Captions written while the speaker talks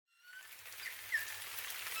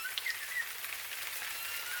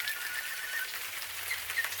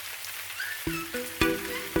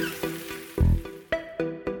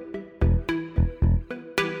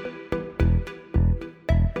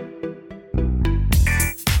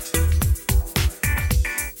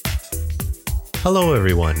Hello,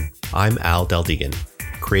 everyone. I'm Al Deldegan,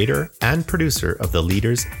 creator and producer of the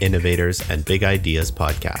Leaders, Innovators, and Big Ideas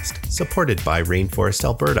podcast, supported by Rainforest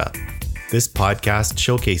Alberta. This podcast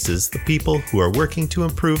showcases the people who are working to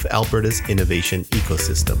improve Alberta's innovation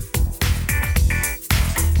ecosystem.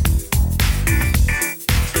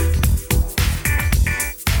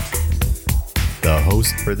 The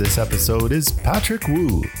host for this episode is Patrick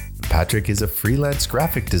Wu. Patrick is a freelance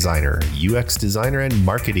graphic designer, UX designer, and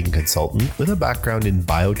marketing consultant with a background in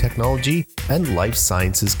biotechnology and life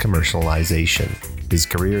sciences commercialization. His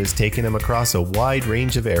career has taken him across a wide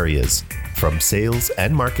range of areas, from sales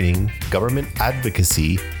and marketing, government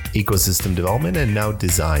advocacy, ecosystem development, and now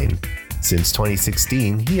design. Since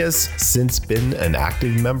 2016, he has since been an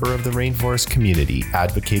active member of the Rainforest community,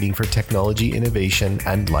 advocating for technology innovation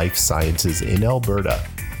and life sciences in Alberta.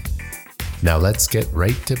 Now let's get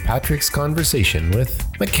right to Patrick's conversation with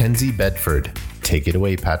Mackenzie Bedford. Take it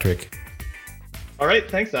away, Patrick. All right,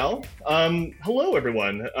 thanks, Al. Hello,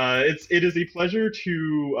 everyone. It is a pleasure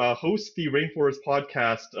to host the Rainforest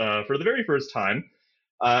podcast for the very first time.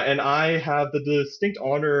 And I have the distinct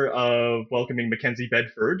honor of welcoming Mackenzie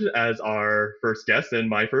Bedford as our first guest and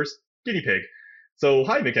my first guinea pig. So,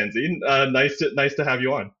 hi, Mackenzie. Nice to have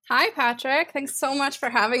you on. Hi, Patrick. Thanks so much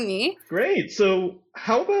for having me. Great. So,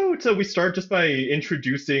 how about we start just by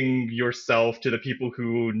introducing yourself to the people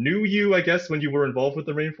who knew you, I guess, when you were involved with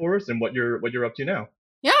the Rainforest and what you're up to now.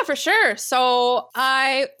 Yeah, for sure. So,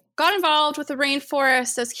 I got involved with the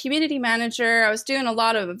Rainforest as community manager. I was doing a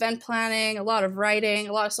lot of event planning, a lot of writing,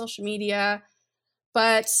 a lot of social media.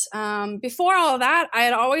 But before all of that, I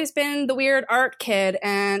had always been the weird art kid,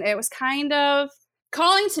 and it was kind of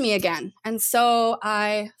calling to me again. And so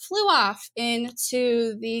I flew off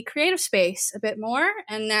into the creative space a bit more.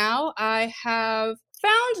 And now I have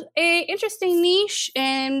found an interesting niche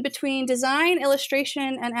in between design,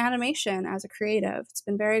 illustration, and animation as a creative. It's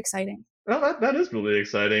been very exciting. Well, that is really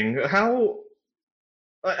exciting.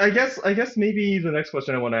 I guess maybe the next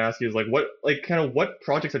question I want to ask you is what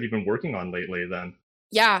projects have you been working on lately then?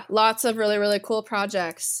 Yeah, lots of really, really cool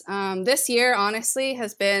projects. This year, honestly,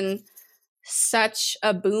 has been such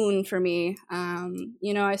a boon for me.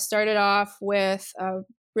 I started off with a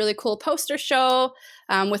really cool poster show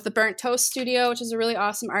with the Burnt Toast Studio, which is a really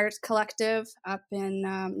awesome art collective up in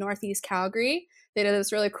Northeast Calgary. They did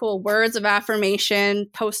this really cool words of affirmation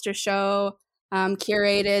poster show,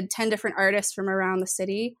 curated 10 different artists from around the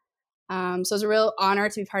city. So it was a real honor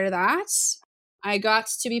to be part of that. I got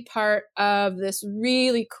to be part of this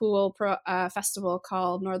really cool festival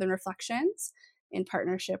called Northern Reflections in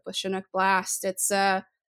partnership with Chinook Blast. It's a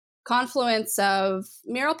confluence of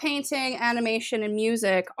mural painting, animation, and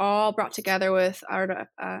music all brought together with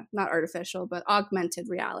not artificial, but augmented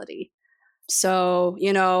reality. So,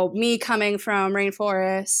 me coming from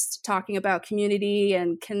Rainforest, talking about community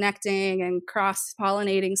and connecting and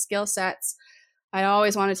cross-pollinating skill sets, I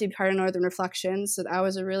always wanted to be part of Northern Reflections. So that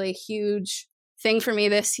was a really huge thing for me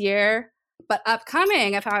this year. But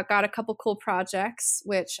upcoming, I've got a couple cool projects,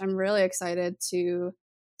 which I'm really excited to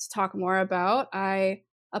talk more about. I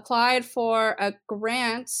applied for a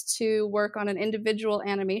grant to work on an individual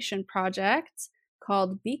animation project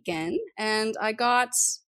called Beacon, and I got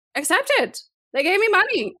accepted. They gave me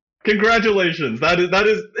money. Congratulations.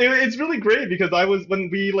 It's really great because when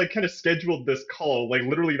we kind of scheduled this call,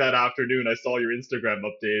 literally that afternoon, I saw your Instagram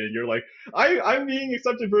update and you're like, I'm being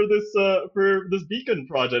accepted for this Beacon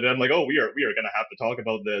project. And I'm like, oh, we are going to have to talk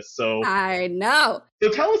about this. So I know.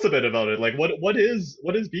 So tell us a bit about it. What is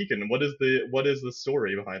Beacon and what is the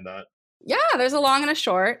story behind that? Yeah, there's a long and a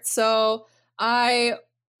short. So I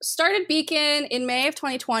started Beacon in May of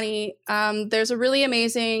 2020. There's a really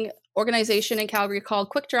amazing organization in Calgary called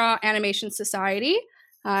Quick Draw Animation Society.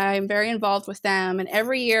 I'm very involved with them. And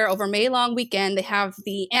every year over May long weekend, they have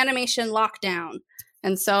the animation lockdown.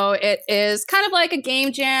 And so it is kind of like a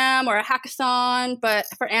game jam or a hackathon, but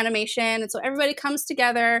for animation. And so everybody comes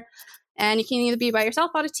together and you can either be by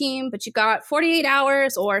yourself on a team, but you got 48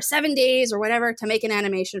 hours or 7 days or whatever to make an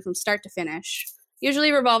animation from start to finish,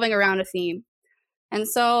 usually revolving around a theme. And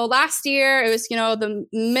so last year, it was, the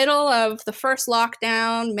middle of the first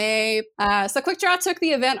lockdown, May. So Quick Draw took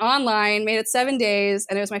the event online, made it 7 days,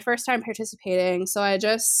 and it was my first time participating. So I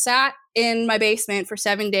just sat in my basement for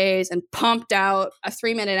 7 days and pumped out a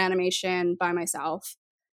 3-minute animation by myself.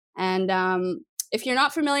 And if you're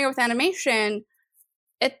not familiar with animation,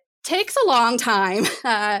 it takes a long time.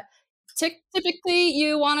 Typically,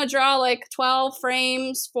 you want to draw 12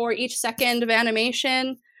 frames for each second of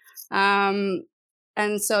animation.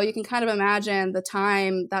 And so you can kind of imagine the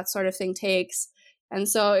time that sort of thing takes. And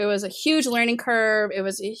so it was a huge learning curve. It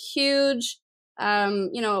was a huge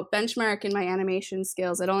benchmark in my animation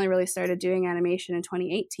skills. I'd only really started doing animation in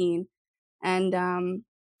 2018. And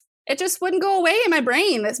it just wouldn't go away in my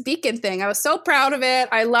brain, this beacon thing. I was so proud of it.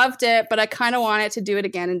 I loved it, but I kind of wanted to do it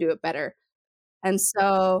again and do it better. And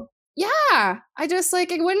so, yeah, I just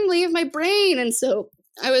it wouldn't leave my brain. And so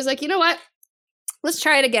I was like, you know what? Let's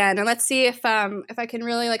try it again. And let's see if I can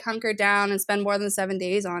really hunker down and spend more than 7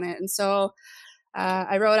 days on it. And so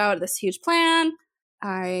I wrote out this huge plan.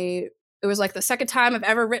 It was the second time I've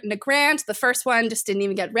ever written a grant. The first one just didn't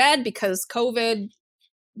even get read because COVID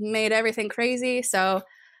made everything crazy. So,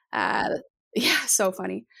 yeah, so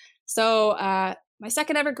funny. So my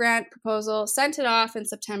second ever grant proposal, sent it off in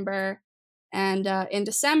September. And in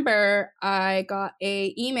December, I got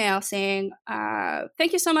an email saying,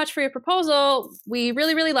 thank you so much for your proposal. We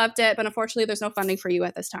really, really loved it. But unfortunately, there's no funding for you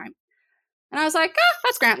at this time. And I was like,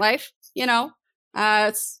 that's grant life,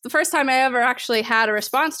 It's the first time I ever actually had a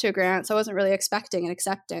response to a grant, so I wasn't really expecting an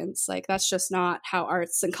acceptance. That's just not how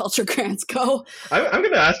arts and culture grants go. I'm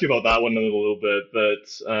going to ask you about that one in a little bit, but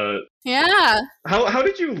yeah. How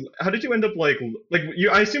did you end up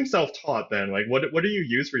I assume self-taught then? What do you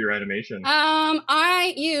use for your animation?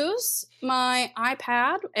 I use my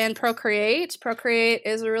iPad and Procreate. Procreate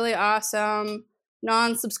is a really awesome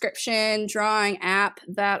non-subscription drawing app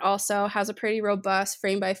that also has a pretty robust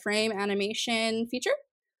frame-by-frame animation feature.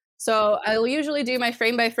 So I'll usually do my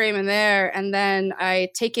frame-by-frame in there, and then I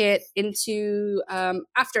take it into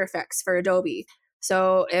After Effects for Adobe.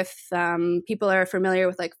 So if people are familiar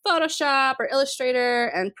with Photoshop or Illustrator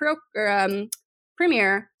and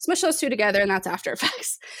Premiere, smush those two together, and that's After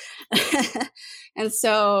Effects. And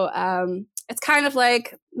so it's kind of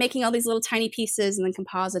like making all these little tiny pieces and then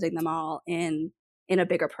compositing them all in a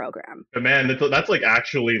bigger program. But man, that's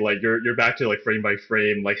actually you're back to frame by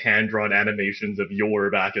frame hand drawn animations of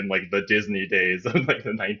back in the Disney days of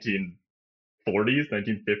the 1940s,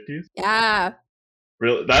 1950s. Yeah.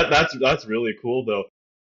 Really, that's really cool though.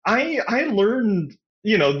 I learned,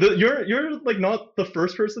 you're not the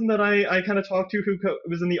first person that I kind of talked to who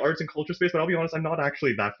was in the arts and culture space, but I'll be honest, I'm not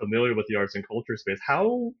actually that familiar with the arts and culture space.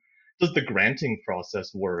 How does the granting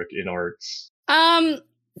process work in arts?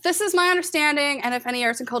 This is my understanding, and if any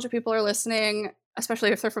arts and culture people are listening,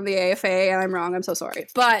 especially if they're from the AFA and I'm wrong, I'm so sorry.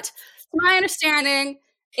 But my understanding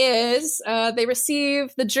is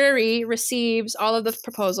the jury receives all of the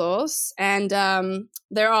proposals, and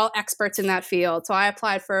they're all experts in that field. So I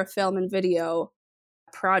applied for a film and video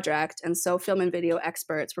project, and so film and video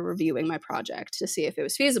experts were reviewing my project to see if it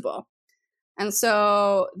was feasible. And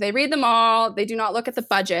so they read them all. They do not look at the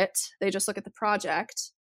budget. They just look at the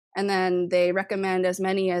project. And then they recommend as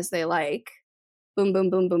many as they like. Boom, boom,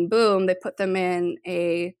 boom, boom, boom. They put them in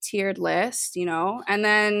a tiered list, and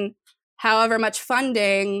then however much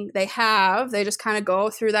funding they have, they just kind of go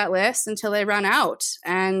through that list until they run out.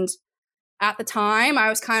 And at the time, I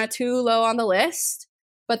was kind of too low on the list.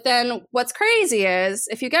 But then what's crazy is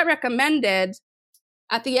if you get recommended,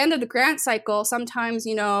 at the end of the grant cycle, sometimes,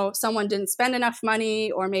 someone didn't spend enough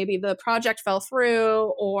money, or maybe the project fell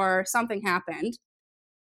through or something happened.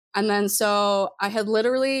 And then so I had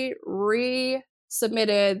literally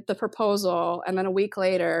resubmitted the proposal. And then a week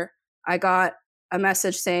later, I got a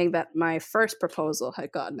message saying that my first proposal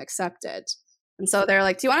had gotten accepted. And so they're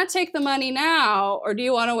like, do you want to take the money now, or do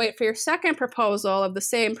you want to wait for your second proposal of the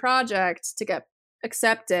same project to get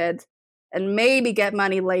accepted and maybe get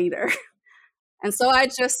money later? And so I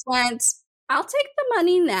just went, I'll take the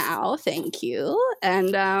money now. Thank you.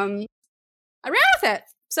 And I ran with it.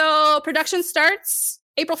 So production starts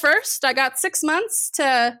April 1st. I got 6 months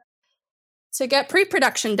to get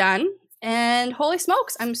pre-production done, and holy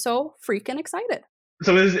smokes, I'm so freaking excited.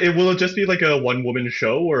 So will it just be a one-woman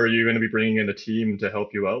show, or are you going to be bringing in a team to help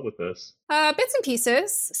you out with this? Bits and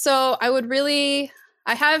pieces. So I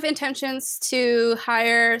have intentions to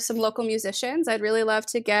hire some local musicians. I'd really love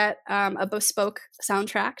to get a bespoke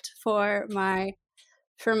soundtrack for my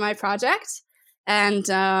project. And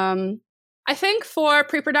I think for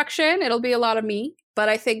pre-production, it'll be a lot of me. But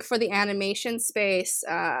I think for the animation space,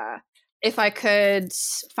 if I could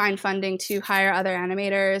find funding to hire other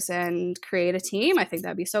animators and create a team, I think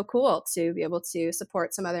that'd be so cool to be able to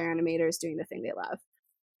support some other animators doing the thing they love.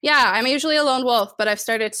 Yeah, I'm usually a lone wolf, but I've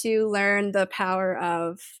started to learn the power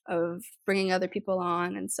of bringing other people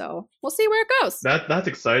on, and so we'll see where it goes. That's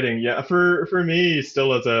exciting. Yeah, for me, still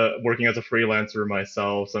working as a freelancer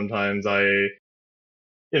myself, sometimes I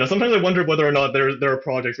wonder whether or not there are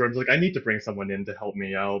projects where I'm just I need to bring someone in to help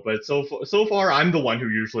me out. But so far, I'm the one who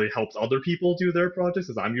usually helps other people do their projects,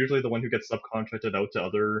 because I'm usually the one who gets subcontracted out to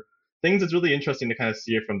other things. It's really interesting to kind of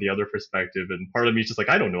see it from the other perspective. And part of me is just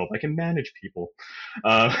I don't know if I can manage people.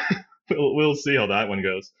 But we'll see how that one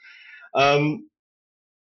goes. Um,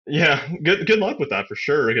 yeah, good luck with that for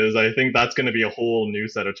sure, because I think that's going to be a whole new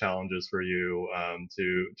set of challenges for you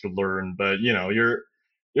to learn. But you're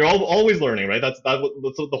always learning, right? That's what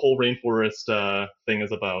the whole rainforest thing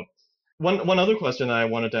is about. One other question I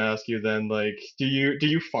wanted to ask you then, like, do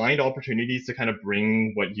you find opportunities to kind of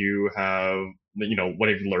bring what you have, what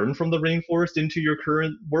you've learned from the rainforest into your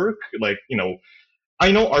current work? Like,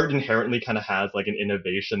 I know art inherently kind of has like an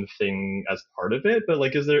innovation thing as part of it, but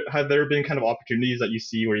like, have there been kind of opportunities that you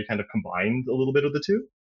see where you kind of combined a little bit of the two?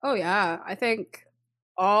 Oh yeah, I think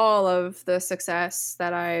all of the success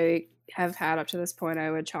that I have had up to this point,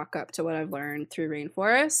 I would chalk up to what I've learned through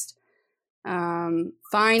Rainforest.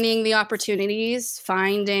 Finding the opportunities,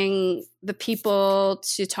 finding the people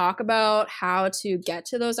to talk about how to get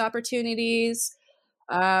to those opportunities,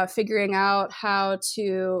 figuring out how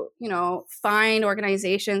to, find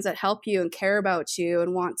organizations that help you and care about you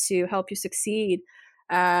and want to help you succeed.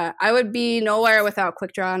 I would be nowhere without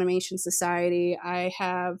Quick Draw Animation Society. I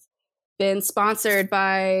have been sponsored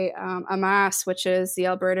by AMAS, which is the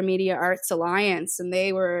Alberta Media Arts Alliance, and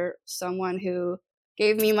they were someone who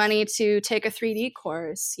gave me money to take a 3D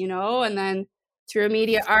course, and then through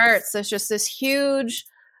Media Arts, there's just this huge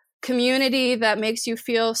community that makes you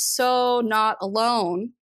feel so not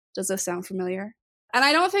alone. Does this sound familiar? And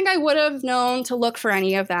I don't think I would have known to look for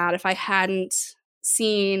any of that if I hadn't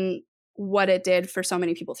seen what it did for so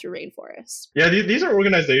many people through Rainforest. Yeah, these are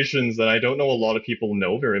organizations that I don't know a lot of people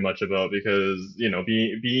know very much about because,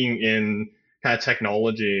 being in kind of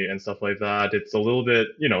technology and stuff like that, it's a little bit,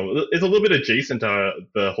 it's a little bit adjacent to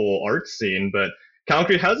the whole art scene, but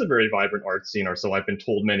Calgary has a very vibrant art scene, or so I've been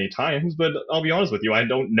told many times, but I'll be honest with you, I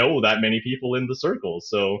don't know that many people in the circle.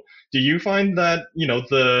 So do you find that,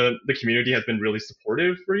 the community has been really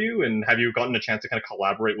supportive for you? And have you gotten a chance to kind of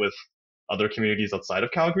collaborate with other communities outside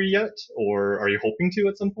of Calgary yet? Or are you hoping to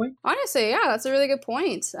at some point? Honestly, yeah, that's a really good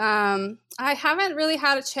point. I haven't really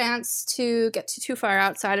had a chance to get too far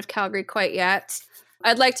outside of Calgary quite yet.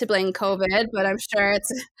 I'd like to blame COVID, but I'm sure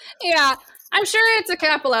I'm sure it's a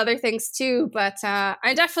couple other things too, but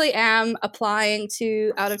I definitely am applying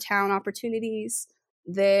to out-of-town opportunities.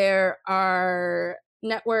 There are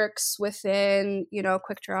networks within,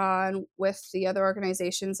 Quick Draw and with the other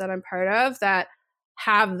organizations that I'm part of that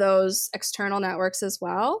have those external networks as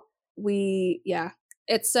well.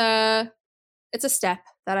 It's a step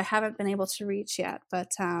that I haven't been able to reach yet,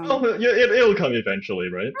 but it'll come eventually,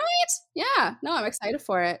 right? Right? Yeah. No, I'm excited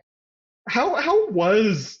for it. How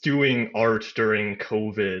was doing art during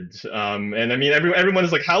COVID? And I mean, everyone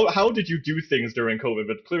is like, how did you do things during COVID?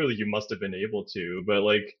 But clearly, you must have been able to. But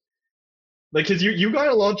because you got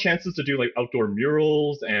a lot of chances to do like outdoor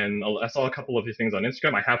murals, and I saw a couple of your things on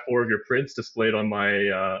Instagram. I have 4 of your prints displayed on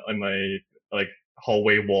my like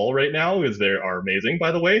hallway wall right now, because they are amazing,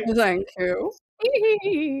 by the way. Thank you.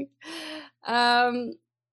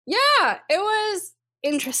 Yeah, it was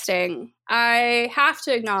interesting. I have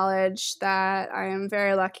to acknowledge that I am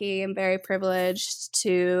very lucky and very privileged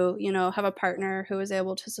to, have a partner who was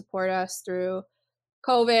able to support us through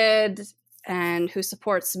COVID and who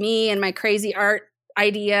supports me and my crazy art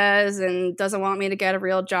ideas and doesn't want me to get a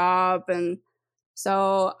real job. And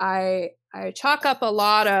so I chalk up a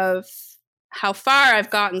lot of how far I've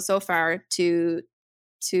gotten so far to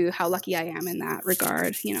how lucky I am in that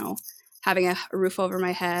regard, having a roof over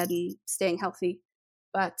my head and staying healthy.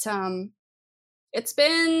 But it's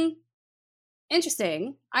been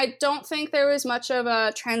interesting. I don't think there was much of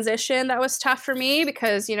a transition that was tough for me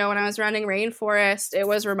because, when I was running Rainforest, it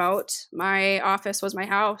was remote. My office was my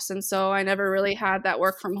house. And so I never really had that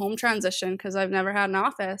work from home transition because I've never had an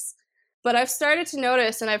office. But I've started to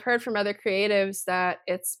notice, and I've heard from other creatives, that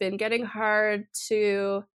it's been getting hard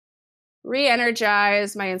to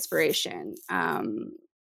re-energize my inspiration.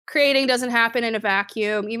 Creating doesn't happen in a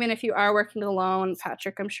vacuum. Even if you are working alone,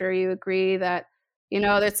 Patrick, I'm sure you agree that,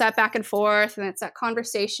 it's that back and forth and it's that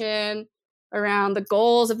conversation around the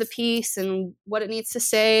goals of the piece and what it needs to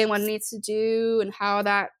say and what it needs to do and how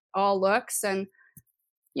that all looks. And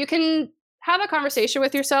you can have a conversation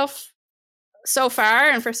with yourself so far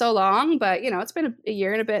and for so long, but, it's been a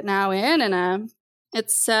year and a bit now in, and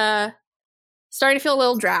it's starting to feel a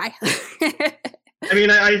little dry. I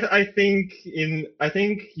mean, I think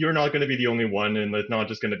you're not going to be the only one, and it's not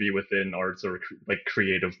just going to be within arts or like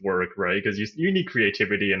creative work, right? Because you need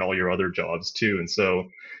creativity in all your other jobs too, and so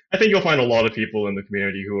I think you'll find a lot of people in the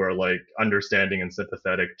community who are like understanding and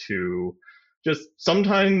sympathetic to just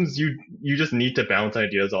sometimes you just need to bounce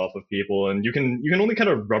ideas off of people, and you can only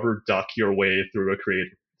kind of rubber duck your way through a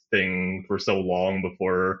creative thing for so long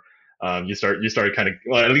before you start kind of,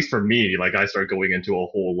 well, at least for me, like I start going into a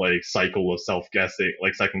whole like cycle of self-guessing,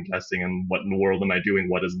 like second guessing, and what in the world am I doing?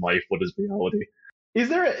 What is life? What is reality? Is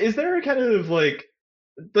there a kind of like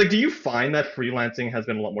do you find that freelancing has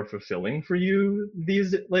been a lot more fulfilling for you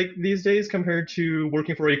these days compared to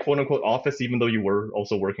working for a quote unquote office, even though you were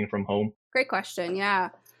also working from home? Great question. Yeah.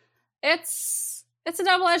 It's a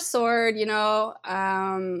double-edged sword,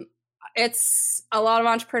 it's a lot of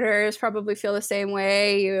entrepreneurs probably feel the same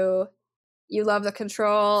way. You love the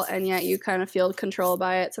control, and yet you kind of feel controlled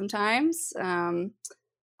by it sometimes.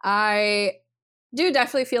 I do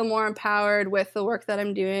definitely feel more empowered with the work that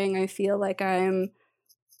I'm doing. I feel like I'm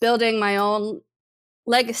building my own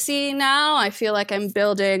legacy now. I feel like I'm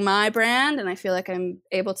building my brand, and I feel like I'm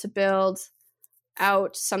able to build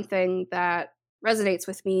out something that resonates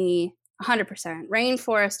with me 100%.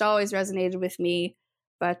 Rainforest always resonated with me,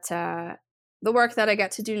 but the work that I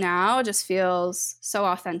get to do now just feels so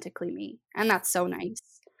authentically me, and that's so nice.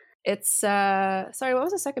 It's sorry, what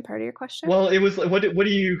was the second part of your question? Well, it was what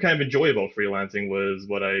do you kind of enjoy about freelancing was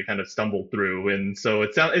what I kind of stumbled through, and so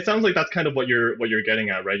it sounds like that's kind of what you're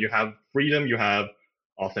getting at, right? You have freedom, you have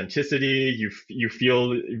authenticity, you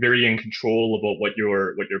feel very in control about what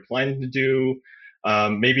you're planning to do.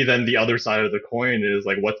 Maybe then the other side of the coin is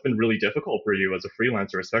like what's been really difficult for you as a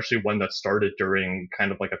freelancer, especially one that started during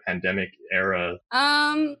kind of like a pandemic era.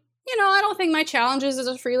 I don't think my challenges as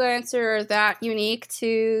a freelancer are that unique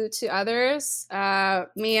to others.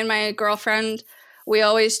 Me and my girlfriend, we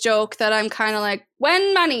always joke that I'm kind of like,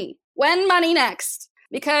 when money next?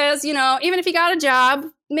 Because, even if you got a job,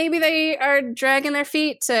 maybe they are dragging their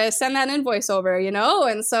feet to send that invoice over,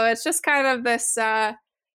 And so it's just kind of this,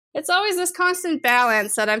 it's always this constant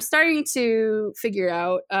balance that I'm starting to figure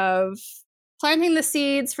out of planting the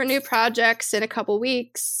seeds for new projects in a couple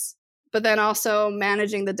weeks, but then also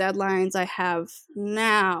managing the deadlines I have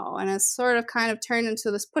now. And it's sort of kind of turned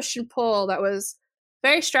into this push and pull that was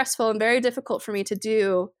very stressful and very difficult for me to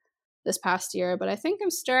do this past year. But I think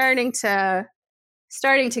I'm starting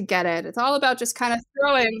to get it. It's all about just kind of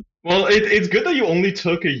throwing. Well, it's good that you only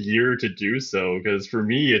took a year to do so, because for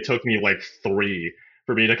me, it took me like 3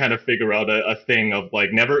 for me to kind of figure out a thing of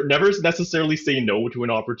like never necessarily say no to an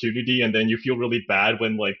opportunity, and then you feel really bad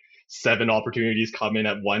when like 7 opportunities come in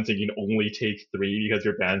at once and you can only take 3 because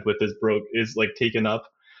your bandwidth is like taken up.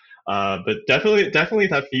 But definitely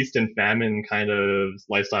that feast and famine kind of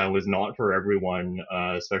lifestyle is not for everyone,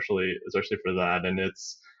 especially for that, and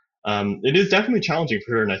it is definitely challenging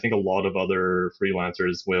for her, and I think a lot of other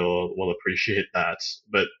freelancers will appreciate that.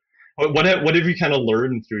 But what have you kind of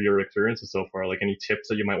learned through your experiences so far? Like any tips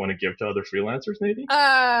that you might want to give to other freelancers, maybe?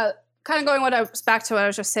 Kind of going back to what I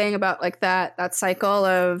was just saying about like that cycle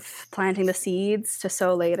of planting the seeds to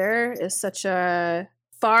sow later is such a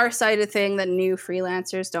far-sighted thing that new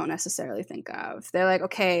freelancers don't necessarily think of. They're like,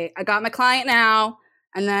 okay, I got my client now,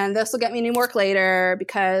 and then this will get me new work later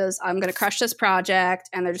because I'm going to crush this project,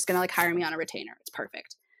 and they're just going to like hire me on a retainer. It's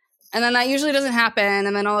perfect. And then that usually doesn't happen.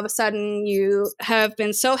 And then all of a sudden you have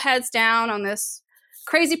been so heads down on this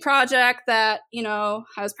crazy project that,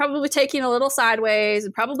 has probably taken a little sideways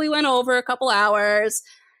and probably went over a couple hours.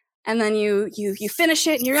 And then you finish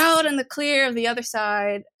it and you're out in the clear of the other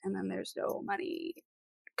side. And then there's no money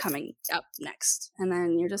coming up next. And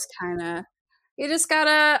then you just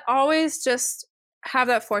gotta always just have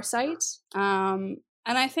that foresight. And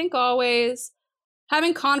I think always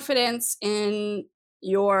having confidence in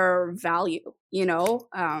your value,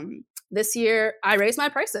 this year I raised my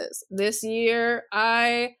prices. This year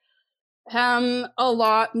I am a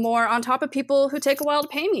lot more on top of people who take a while to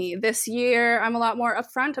pay me. This year I'm a lot more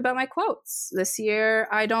upfront about my quotes. This year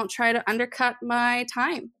I don't try to undercut my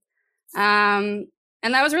time. And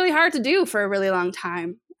that was really hard to do for a really long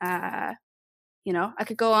time. I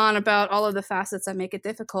could go on about all of the facets that make it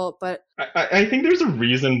difficult, but I think there's a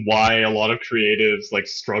reason why a lot of creatives like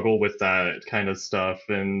struggle with that kind of stuff.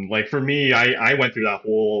 And like for me, I went through that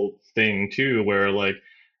whole thing too, where like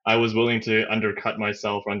I was willing to undercut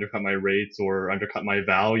myself, or undercut my rates, or undercut my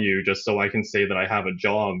value just so I can say that I have a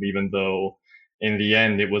job, even though in the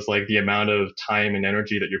end it was like the amount of time and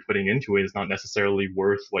energy that you're putting into it is not necessarily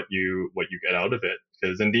worth what you get out of it.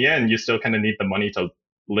 Because in the end, you still kind of need the money to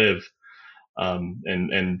live.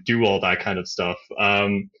 And do all that kind of stuff.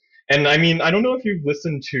 And I mean, I don't know if you've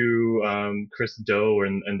listened to Chris Do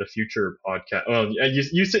and the Future podcast. Well,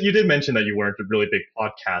 you said you did mention that you weren't a really big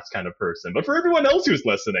podcast kind of person, but for everyone else who's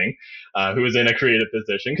listening, who is in a creative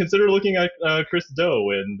position, consider looking at Chris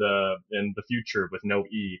Do and the Future with no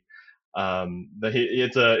E.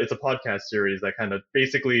 It's a podcast series that kind of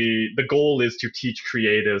basically the goal is to teach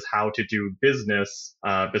creatives how to do business,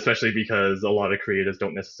 especially because a lot of creatives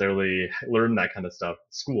don't necessarily learn that kind of stuff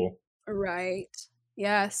at school. Right.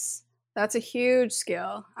 Yes. That's a huge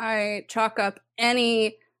skill. I chalk up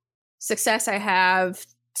any success I have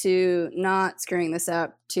to not screwing this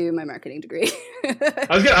up to my marketing degree. I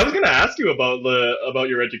was gonna ask you about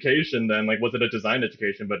your education then. Like, was it a design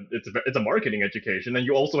education? But it's a marketing education, and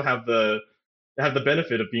you also have the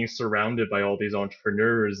benefit of being surrounded by all these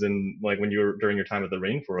entrepreneurs, and like when you're during your time at the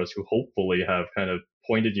rainforest, who hopefully have kind of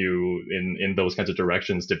pointed you in those kinds of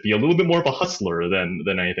directions to be a little bit more of a hustler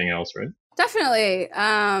than anything else, right? Definitely.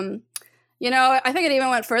 You know, I think it even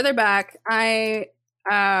went further back. I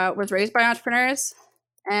was raised by entrepreneurs,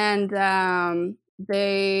 and my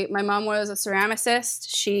mom was a ceramicist.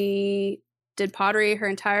 She did pottery her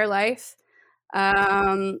entire life.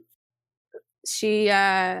 She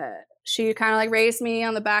kind of like raised me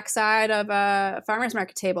on the backside of a farmer's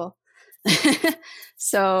market table.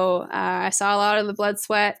 So I saw a lot of the blood,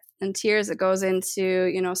 sweat, and tears that goes into,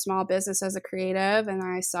 you know, small business as a creative. And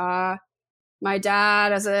I saw my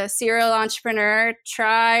dad as a serial entrepreneur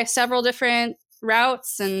try several different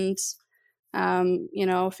routes and, you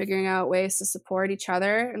know, figuring out ways to support each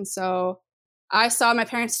other. And so I saw my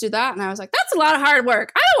parents do that, and I was like, that's a lot of hard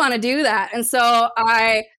work. I don't want to do that. And so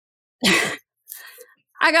I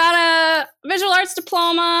got a visual arts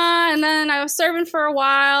diploma, and then I was serving for a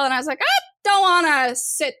while, and I was like, I don't want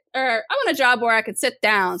to I want a job where I could sit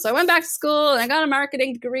down. So I went back to school and I got a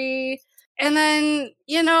marketing degree. And then,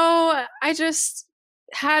 you know, I just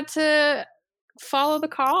had to follow the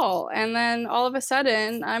call. And then all of a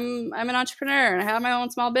sudden I'm an entrepreneur and I have my own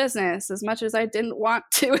small business, as much as I didn't want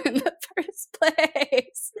to in the first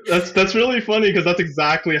place. That's really funny, because that's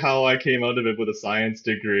exactly how I came out of it with a science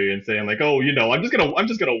degree, and saying like, oh, you know, I'm just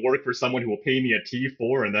gonna work for someone who will pay me a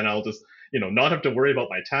T4, and then I'll just, you know, not have to worry about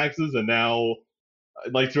my taxes. And now,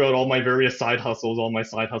 like, throughout all my various side hustles, all my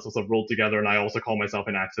side hustles have rolled together, and I also call myself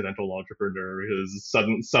an accidental entrepreneur, because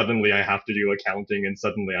suddenly I have to do accounting, and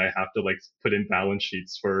suddenly I have to like put in balance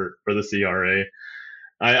sheets for the CRA.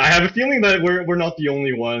 I have a feeling that we're not the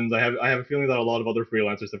only ones. I have a feeling that a lot of other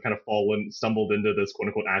freelancers have kind of stumbled into this quote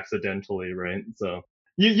unquote accidentally, right? So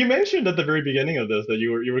you mentioned at the very beginning of this that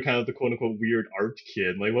you were kind of the quote unquote weird art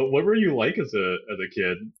kid. Like, what were you like as a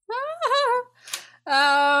kid?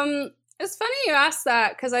 It's funny you asked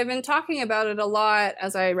that, because I've been talking about it a lot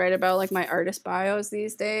as I write about like my artist bios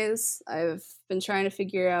these days. I've been trying to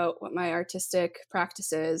figure out what my artistic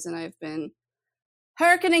practice is, and I've been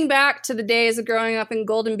harkening back to the days of growing up in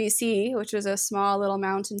Golden, BC, which was a small little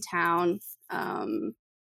mountain town.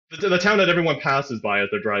 The town that everyone passes by as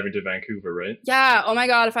they're driving to Vancouver, right? Yeah. Oh my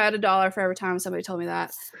God, if I had $1 for every time somebody told me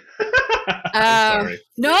that. I'm sorry.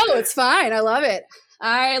 No, it's fine. I love it.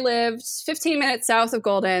 I lived 15 minutes south of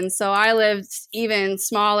Golden, so I lived even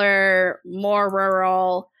smaller, more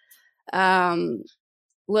rural,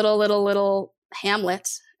 little hamlet.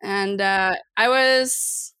 And I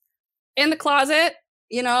was in the closet.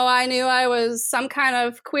 You know, I knew I was some kind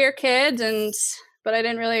of queer kid, but I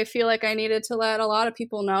didn't really feel like I needed to let a lot of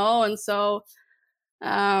people know. And so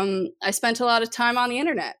I spent a lot of time on the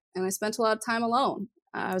internet, and I spent a lot of time alone.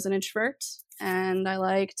 I was an introvert, and I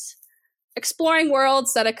liked exploring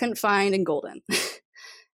worlds that I couldn't find in Golden.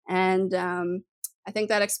 And I think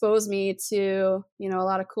that exposed me to, you know, a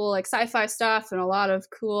lot of cool like sci-fi stuff, and a lot of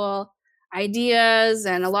cool ideas,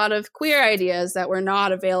 and a lot of queer ideas that were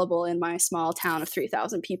not available in my small town of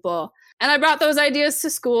 3,000 people. And I brought those ideas to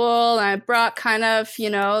school, and I brought kind of, you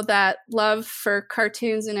know, that love for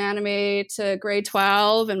cartoons and anime to grade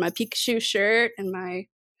 12, and my Pikachu shirt and my,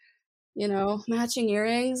 you know, matching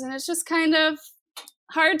earrings. And it's just kind of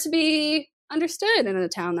hard to be understood in a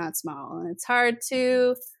town that small, and it's hard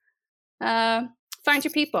to find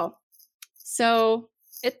your people. So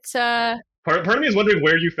it's Part of me is wondering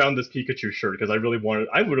where you found this Pikachu shirt, because I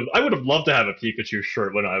would have loved to have a Pikachu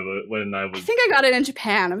shirt when I was. I think I got it in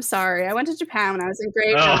Japan. I'm sorry, I went to Japan when I was in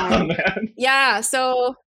grade 9. Oh man. Yeah,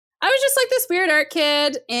 so I was just like this weird art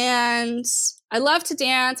kid, and I love to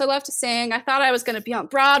dance. I love to sing. I thought I was going to be on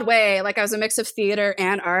Broadway. Like, I was a mix of theater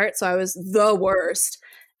and art, so I was the worst.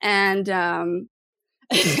 And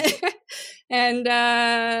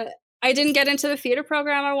I didn't get into the theater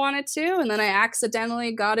program I wanted to, and then I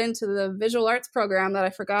accidentally got into the visual arts program that I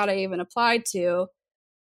forgot I even applied to.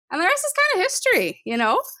 And the rest is kind of history, you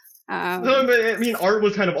know? No, but I mean, art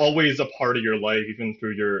was kind of always a part of your life,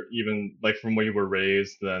 even like from where you were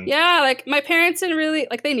raised then. Yeah, like my parents didn't really,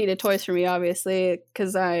 like, they needed toys for me, obviously,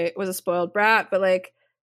 because I was a spoiled brat, but like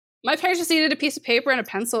my parents just needed a piece of paper and a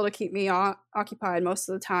pencil to keep me occupied most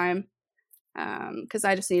of the time. because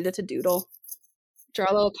I just needed to doodle,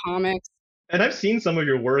 draw little comics. And I've seen some of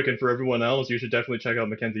your work, and for everyone else, you should definitely check out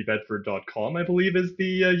MackenzieBedford.com, I believe is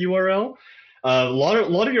the URL. A lot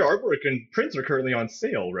of your artwork and prints are currently on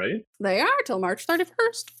sale, right? They are till March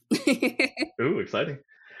 31st. Ooh, exciting.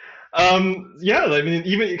 Yeah, I mean,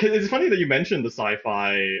 even cause it's funny that you mentioned the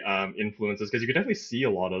sci-fi influences, because you can definitely see a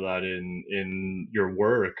lot of that in your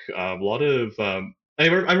work. A lot of I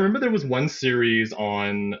remember there was one series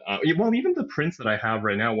on well, even the prints that I have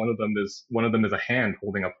right now. One of them is a hand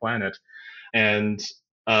holding a planet, and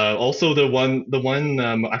also the one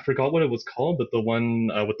I forgot what it was called, but the one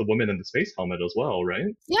with the woman in the space helmet as well,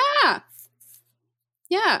 right?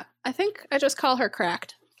 Yeah. I think I just call her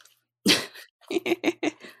Cracked.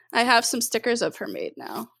 I have some stickers of her made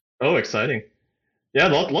now. Oh, exciting! Yeah,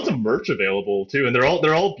 lots of merch available too, and they're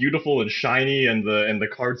all beautiful and shiny, and the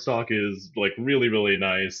cardstock is like really, really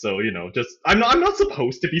nice. So just I'm not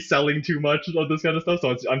supposed to be selling too much of this kind of stuff,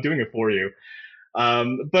 so I'm doing it for you.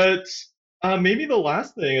 But maybe the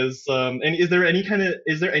last thing is, and is there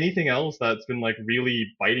anything else that's been like really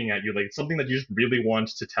biting at you, like something that you just really want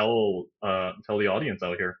to tell the audience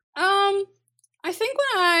out here? I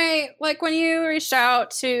think when you reached out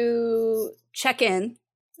to check in,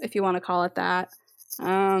 if you want to call it that,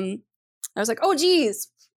 I was like, oh geez,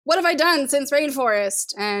 what have I done since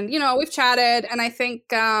Rainforest? And we've chatted, and I think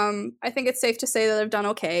it's safe to say that I've done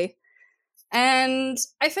okay. And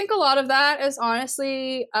I think a lot of that is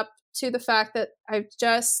honestly up to the fact that I've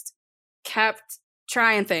just kept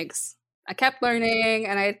trying things. I kept learning,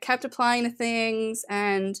 and I kept applying to things,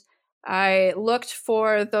 and I looked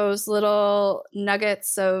for those little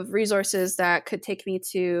nuggets of resources that could take me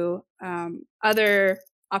to other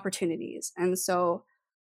opportunities. And so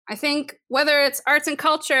I think whether it's arts and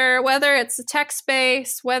culture, whether it's the tech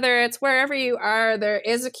space, whether it's wherever you are, there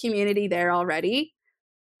is a community there already.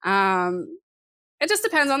 It just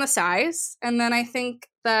depends on the size. And then I think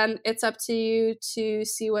then it's up to you to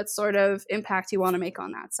see what sort of impact you want to make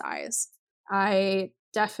on that size. I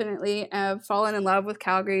definitely have fallen in love with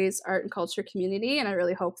Calgary's art and culture community, and I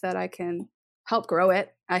really hope that I can help grow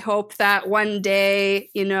it. I hope that one day,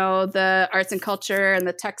 the arts and culture and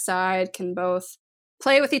the tech side can both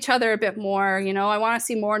play with each other a bit more. I want to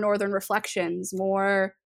see more Northern Reflections,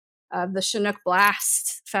 more of the Chinook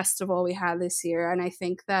Blast festival we had this year. And I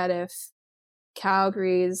think that if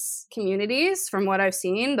Calgary's communities, from what I've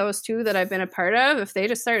seen, those two that I've been a part of, if they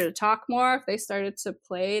just started to talk more, if they started to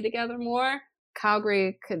play together more,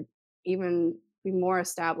 Calgary could even be more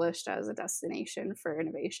established as a destination for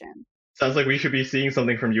innovation. Sounds like we should be seeing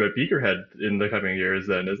something from you at Beakerhead in the coming years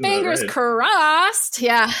then, isn't Fingers that right? crossed.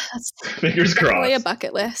 Yeah. That's Fingers definitely crossed. A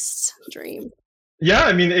bucket list dream. Yeah,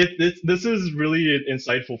 I mean, this is really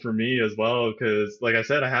insightful for me as well, because like I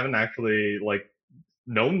said, I haven't actually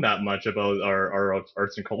known that much about our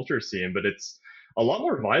arts and culture scene, but it's a lot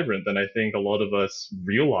more vibrant than I think a lot of us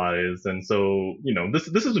realize. And so,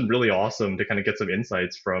 this has been really awesome to kind of get some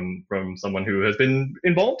insights from someone who has been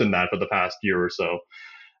involved in that for the past year or so.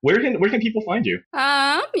 Where can people find you?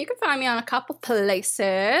 You can find me on a couple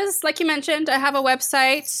places. Like you mentioned, I have a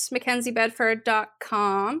website,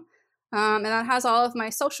 MackenzieBedford.com, and that has all of my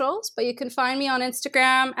socials. But you can find me on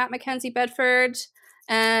Instagram at MackenzieBedford,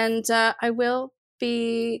 and I will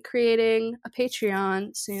be creating a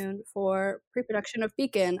Patreon soon for pre-production of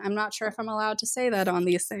Beacon. I'm not sure if I'm allowed to say that on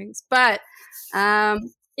these things, but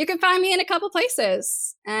you can find me in a couple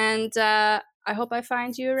places, and I hope I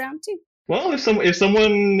find you around too. Well, if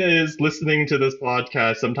someone is listening to this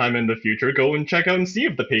podcast sometime in the future, go and check out and see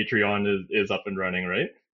if the Patreon is up and running, right?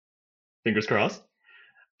 Fingers crossed.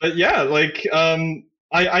 But yeah,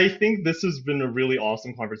 I think this has been a really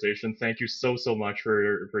awesome conversation. Thank you so much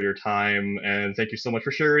for your time, and thank you so much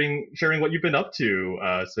for sharing what you've been up to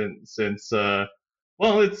since the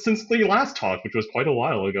last talk, which was quite a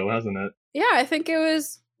while ago, hasn't it? Yeah, I think it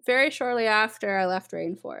was very shortly after I left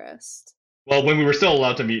Rainforest. Well, when we were still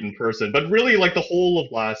allowed to meet in person, but really, the whole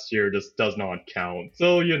of last year just does not count.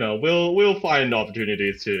 So we'll find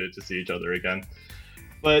opportunities to see each other again.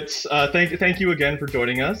 But thank you again for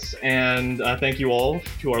joining us, and thank you all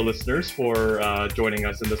to our listeners for joining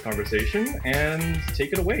us in this conversation. And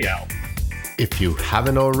take it away, Al. If you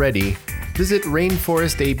haven't already, visit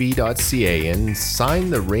rainforestab.ca and sign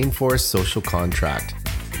the Rainforest Social Contract.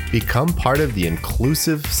 Become part of the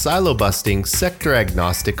inclusive, silo-busting,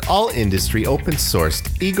 sector-agnostic, all-industry,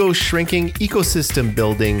 open-sourced, ego-shrinking,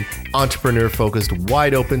 ecosystem-building, entrepreneur-focused,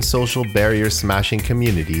 wide-open social barrier-smashing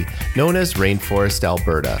community known as Rainforest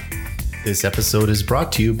Alberta. This episode is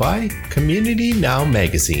brought to you by Community Now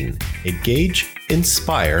Magazine. Engage,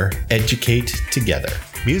 inspire, educate together.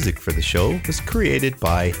 Music for the show was created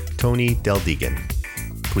by Tony Del Deegan.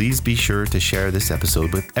 Please be sure to share this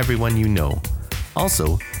episode with everyone you know.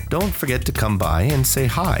 Also, don't forget to come by and say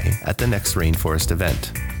hi at the next Rainforest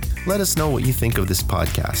event. Let us know what you think of this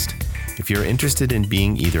podcast. If you're interested in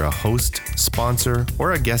being either a host, sponsor,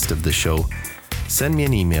 or a guest of the show, send me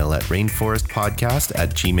an email at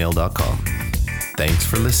rainforestpodcast@gmail.com. Thanks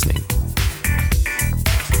for listening.